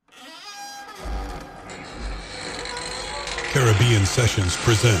Caribbean Sessions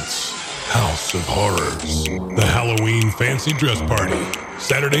presents House of Horrors, the Halloween Fancy Dress Party,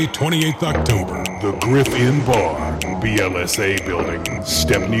 Saturday, 28th October. The Griff Inn Bar, BLSA Building,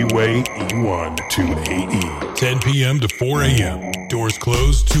 Stepney Way, E1 2AE. 10 p.m. to 4 a.m. Doors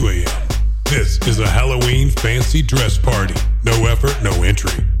closed 2 a.m. This is a Halloween fancy dress party. No effort, no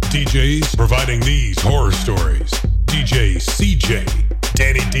entry. DJs providing these horror stories. DJ CJ,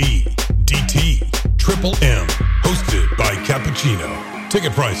 Danny D, DT, Triple M, hosted by Cappuccino.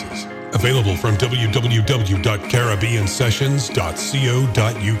 Ticket prices available from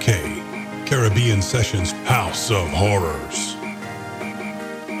www.caribbeansessions.co.uk. Caribbean Sessions House of Horrors.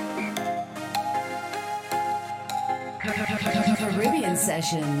 Caribbean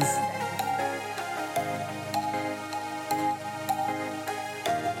Sessions.